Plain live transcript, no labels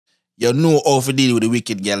you know how to deal with the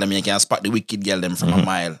wicked girl them. You can spot the wicked girl them from a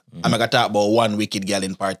mile. I'm gonna talk about one wicked girl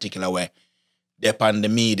in particular where they're on the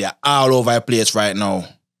media all over the place right now.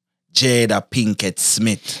 Jada Pinkett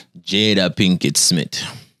Smith. Jada Pinkett Smith.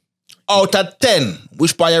 Out of 10,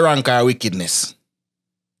 which part you rank her wickedness?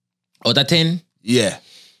 Out of 10? Yeah.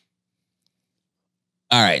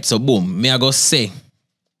 All right, so boom. Me I go say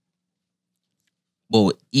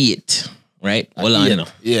about 8, right? Hold on, you know.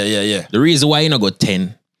 Yeah. The reason why you not go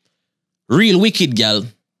 10, real wicked girl,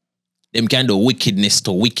 them can do wickedness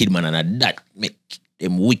to wicked man and that make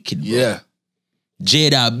them wicked, bro. Yeah.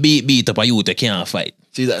 Jada beat up a youth that can't fight.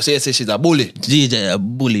 She's a bully. Jada a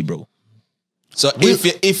bully, bro. So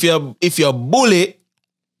if you bully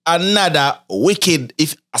another wicked,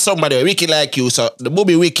 if somebody wicked like you, so the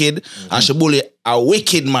booby wicked and she bully a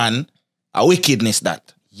wicked man, a wickedness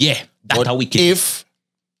that. Yeah, that's a wicked. If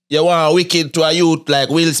you want a wicked to a youth like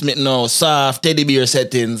Will Smith now, soft teddy bear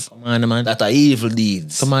settings, come on, man. That are evil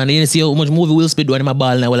deeds. Come on, you see how much movie Will Smith do in my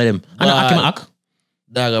ball now, all of them. I know act.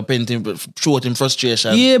 Dog a paint him, showed him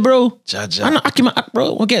frustration. Yeah, bro. Jaja. I know act,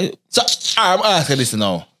 bro. Okay. So I'm asking this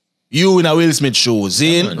now. You in a Will Smith shoes,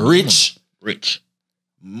 rich,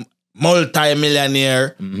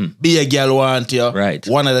 multi-millionaire, be a girl want you. Right.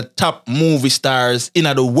 One of the top movie stars in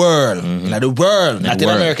the world. In the world. Not in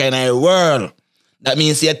America, in the world. That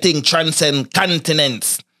means your thing transcend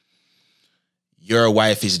continents. Your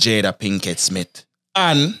wife is Jada Pinkett Smith.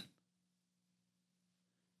 And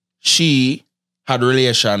she had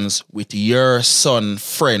relations with your son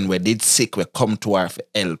friend where did sick we come to her for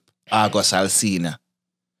help. August Alsina.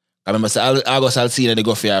 I remember say August Alsina they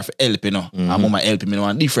go for her for help, you know. And mama help him in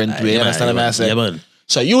one different way. You understand what I say? Yeah, man.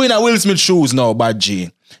 So you in a Will Smith shoes now, Bad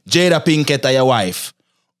G. Jada Pinkett are your wife.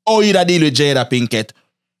 How you da deal with Jada Pinkett?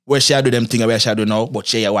 Where she do them thing where she do now, but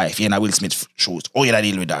she your wife. You in a Will Smith shoes. How you da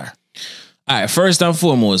deal with her? Alright, first and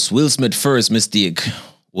foremost, Will Smith's first mistake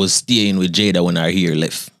was staying with Jada when her hair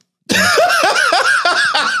left.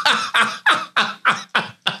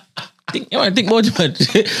 think about it, man.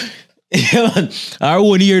 Yeah, man. Our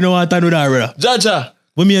own ear no want to with her, brother. Jaja.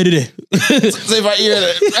 What me do there? Say if I hear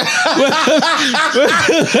that.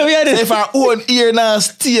 Say if our own ear now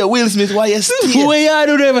steer Will Smith, why you steer? What you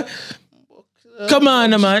do there? Come on,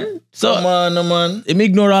 man. So, come on, man. Him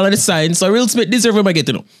ignore all of the signs. So Will Smith deserve him I get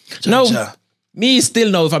to know. Jaja. Now, me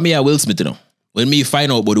still know if I'm here Will Smith, you know. When me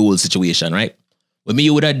find out about the whole situation, right? What me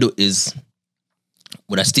would I do is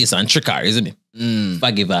would I stay and trick her, isn't it?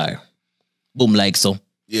 Forgive her. Boom, like so.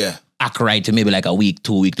 Yeah. Act right to maybe like a week,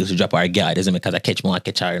 2 weeks to drop her guard, isn't it? Because I catch more, I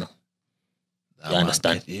catch her, you know. You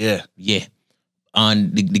understand? Yeah. Yeah.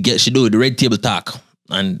 And the girl, she do the red table talk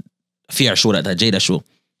and fear show that Jada show,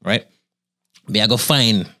 right? Me I go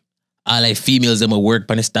find all our females that work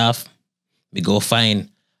on the staff. Me go find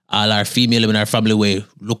all our females in our family way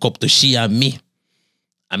look up to she and me.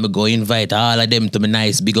 And me go invite all of them to my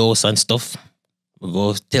nice big house and stuff. We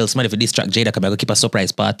go tell somebody to distract Jada because I go keep a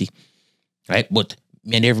surprise party. Right? But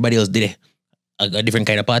me and everybody else did a different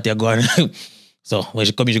kind of party I go on. So when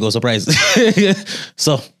she come in, she go surprise.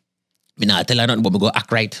 So me not tell her nothing, but me go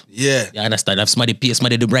act right. Yeah. You understand? If somebody pay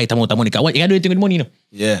somebody the right amount of money. What you can do anything with money, you know?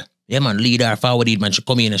 Yeah. Yeah, man, lead her forward, man. She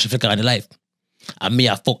come in and she flicker on the life. And me,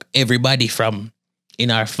 I fuck everybody from in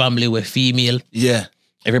our family with female. Yeah.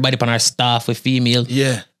 Everybody on our staff with female.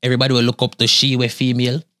 Yeah. Everybody will look up to she with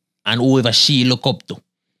female. And whoever she look up to.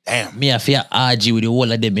 Damn. Me, I fear argue with the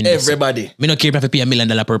whole of them. In everybody. This. Me not care if I pay $1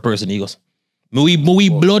 million per person, he goes. Me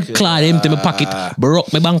blood clot empty my pocket,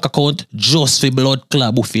 broke my bank account just for blood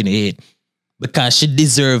clot buff in the head. Because she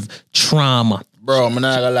deserve trauma. Bro, I'm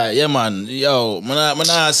not gonna lie. Yeah, man. Yo, I'm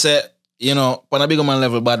not say, you know, on a bigger man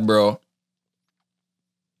level bad, bro.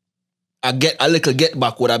 A little get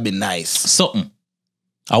back would have been nice. Something.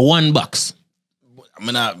 A $1.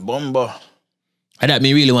 I'm not bomber. I that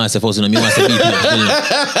me really want to say first, you know, me want to say people.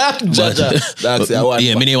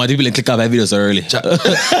 Yeah, me want people to click off my videos so early.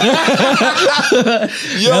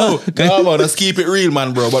 Yo, come on, let's keep it real,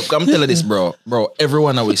 man, bro. But I'm telling you this, bro. Bro,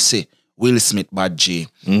 everyone always say Will Smith bad G.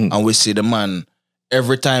 And we see the man,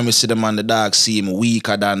 every time we see the man, the dog see him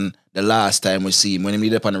weaker than the last time we see him. When he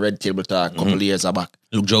meet up on the red table talk a couple of years back.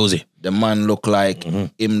 Look Josie. The man look like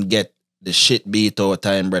him get the shit beat all the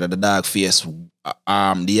time, brother. The dog face,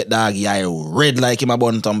 the dog eye red like him a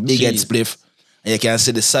bun some big head spliff. And you can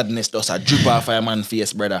see the sadness just a drip off of a man's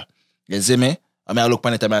face, brother. You see me? I mean, I look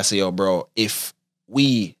on it and I say, yo, bro, if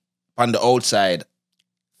we on the outside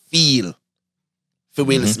feel for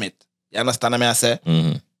Will Smith, you understand what I say?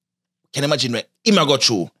 Can you imagine where him a go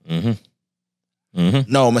through?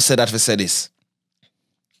 No, I said that for say this.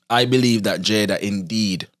 I believe that Jada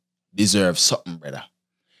indeed deserves something, brother.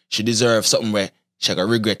 She deserves something where she gonna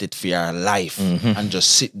regret it for her life and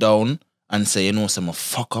just sit down and say, you know, some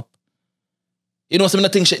fuck up. You know, some of the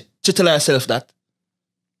things she tell herself that.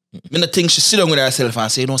 I mean, the thing she sit down with herself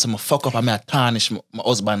and say, you know, some fuck up and me tarnish my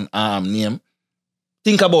husband name.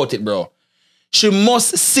 Think about it, bro. She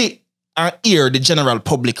must sit and hear the general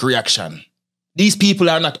public reaction. These people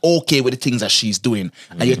are not okay with the things that she's doing.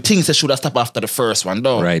 And you think she should have stopped after the first one,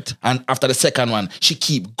 though. Right. And after the second one, she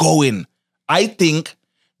keep going. I think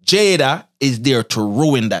Jada is there to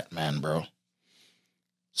ruin that man, bro.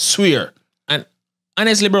 Swear. And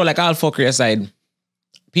honestly, bro, like all fuckery aside,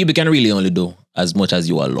 people can really only do as much as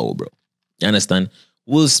you allow, bro. You understand?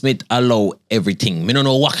 Will Smith allow everything. Me don't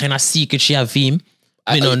know what kind of secret she have for him.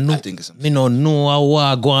 Me don't know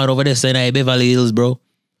how go on over there in Beverly Hills, bro.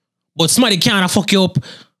 But somebody can't fuck you up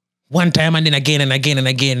one time and then again and again and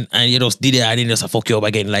again, and you just did it and then just fuck you up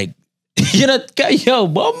again. Like, you know, yo,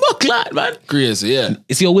 bomba clot, man. Crazy, yeah.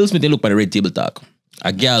 You see, Will Smith, they look by the red table talk.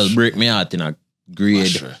 A girl break me out in a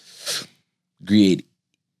grade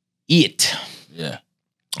 8. Yeah.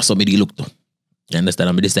 So me look to. You understand?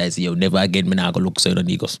 I decide, yo, never again, me not go look so you don't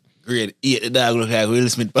Negus. Grade 8, the dog look like Will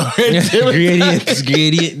Smith.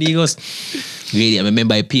 Grade 8, Negus. Grade 8, I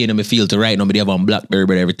remember I paying them feel to right now, but they have on Blackberry,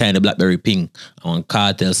 but every time the Blackberry ping, I want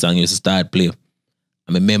cartel song used to start play.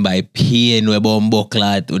 I remember I paying with bombo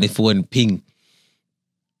clot when the phone ping.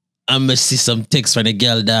 I see some text from the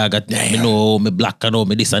girl, dog. Me know me black and all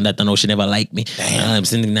me this and that, and know she never like me. And I'm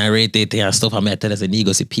sending that rate and stuff. I tell her, say,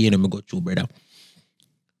 Negus, he paying and me go through, brother.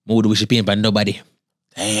 I would wish he paying for nobody.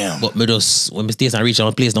 Damn. But me just, when me stays and reach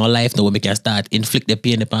on place in our life now, when me can start inflict the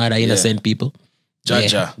pain upon other innocent people.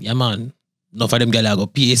 Jaja. Yeah, man. Enough of them girls go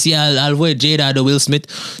pay. See, I'll wait Jada, the Will Smith.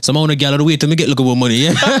 Some of the girls will wait till me get look about money,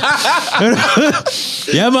 yeah?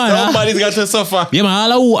 Yeah, man. Somebody's got to suffer. Yeah,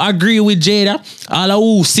 man. All who agree with Jada,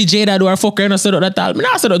 all who see Jada do her fucker and I said that all. Me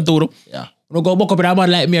not say that too, though. Yeah. No go buck up with a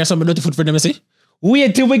man like me or something, dirty foot for them, see?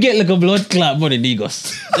 Wait till we get like a blood clot money,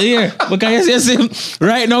 Negus. Yeah, because you see,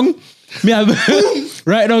 right now, me have,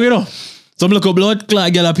 right now, you know, some look a blood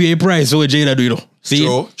clot girl pay a price for what Jada do, you know. See?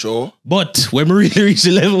 True. But when we really reach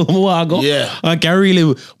the level I want to go, I can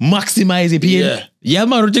really maximize the pain. Yeah,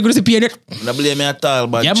 man, don't you go to pain it? I don't blame me at all,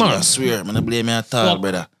 but yeah, man. I swear, I don't blame me at all,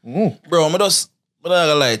 brother. Bro, I'm not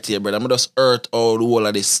gonna lie to you, brother. I'm just hurt all the whole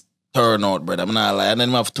of this turnout, brother. I'm not lie. And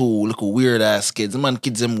then I have 2 little weird ass kids. Man,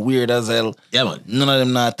 kids them weird as hell. Yeah, man. None of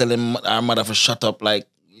them not telling our mother to shut up. Like,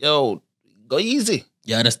 yo, go easy.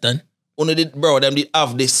 You understand? Only did, bro, them did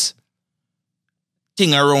have this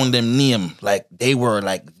thing around them name. Like, they were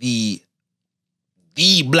like the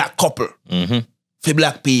black couple for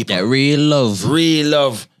black people. Yeah, real love. Real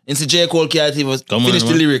love. And see J. Cole can't even finish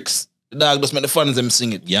the lyrics. The dog just make the fans them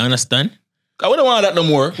sing it. You understand? Cause we don't want that no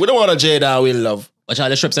more. We don't want a Jada we love. Watch all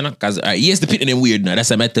the strips, you know? Because yes, the pitney them weird now.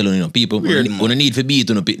 That's what I tell you, people. Weird, when need for beat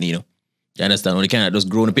on the pitney, you know. You understand? When they can't just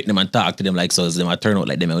grow on the pitney and talk to them like so, them turn out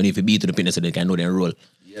like them. We need for beat on the pitney so they can know their role.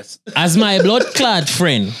 Yes. As my blood clot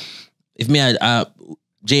friend, if me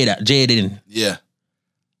Jada, yeah,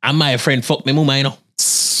 and my friend fuck me mama, you know.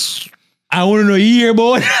 I want to know here,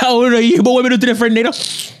 boy. I want to know here, boy. What me do to the friend, you know?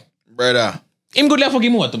 Brother. Him good like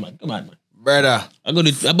fucking mother, man. Come on, man. Brother. I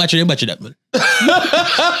batch that, man.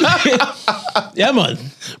 Yeah, man.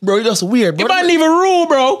 Bro, you just weird, bro. You man even rule,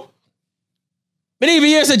 bro. But even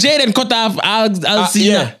here, so Jaden cut off, I'll see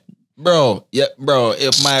yeah. Bro,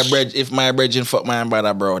 if my brethren fuck my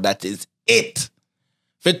brother, bro, that is it.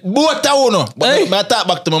 Fit both of you, but I talk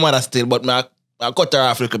back to my mother still, but I cut her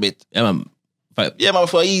off a little bit. Yeah, man. Yeah, man,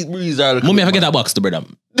 for ease her a little Mommy, bit. I forget that box to brother.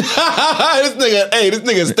 this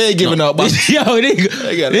nigga stay giving out box. Yo,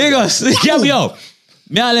 nigga. Yo.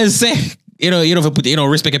 Me always say, you know, if you put,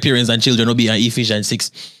 respect appearance and children will be an efficient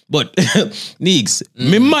 6. But, Negs,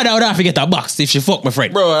 me mother would have to get a box if she fuck my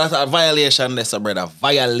friend. Bro, that's a violation, that's a brother.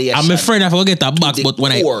 Violation. And my friend have to get a box, but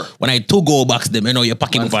when I to-go box them, you know, you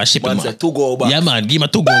pack him for a shipping, man. To-go box. Yeah, man, give him a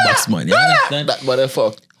to-go box, man. You understand? That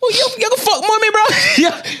motherfucker. Oh, you can fuck mommy, bro.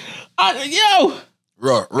 Yeah. Yo.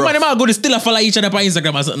 Rough. Man, them all go to still follow each other on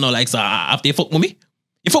Instagram or something like so after you fuck mommy.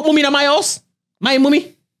 You fuck mommy in my house? My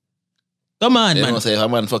mommy? Come on, man. Man. You know, say, if a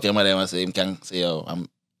man fuck your mother, I say, him can say, yo,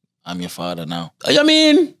 I'm your father now. You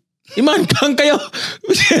mean? The man conquer your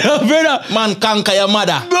brother. Man conquer your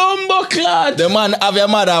mother. Bumbo clot. The man have your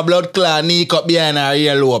mother blood clot, knee cut behind her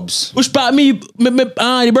earlobes. Which part me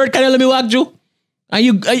the bird can let me walk you? And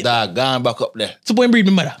you dog, gone back up there. So when breed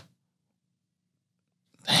my mother.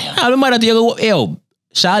 Damn. My mother to you go, yo,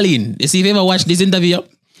 Charlene, you see if you ever watch this interview, you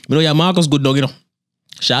know your Marcus good dog, you know.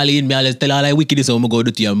 Charlene, me always tell all like wickedness I'm go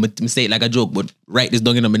do to you. I say it like a joke, but write this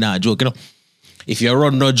dog, you know, me not a joke, you know. If you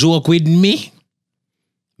run no joke with me,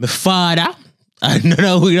 my father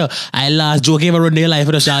No, I last joke ever run their life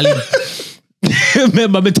with a Charlie.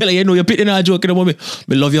 Remember me telling you, you're pitting a joke in the moment.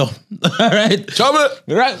 Me love you. Alright? Trouble.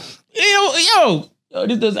 Right? Yo,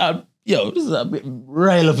 this is a bit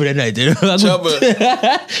rile up in the night. You know? Trouble.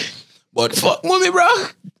 But fuck mommy, bro.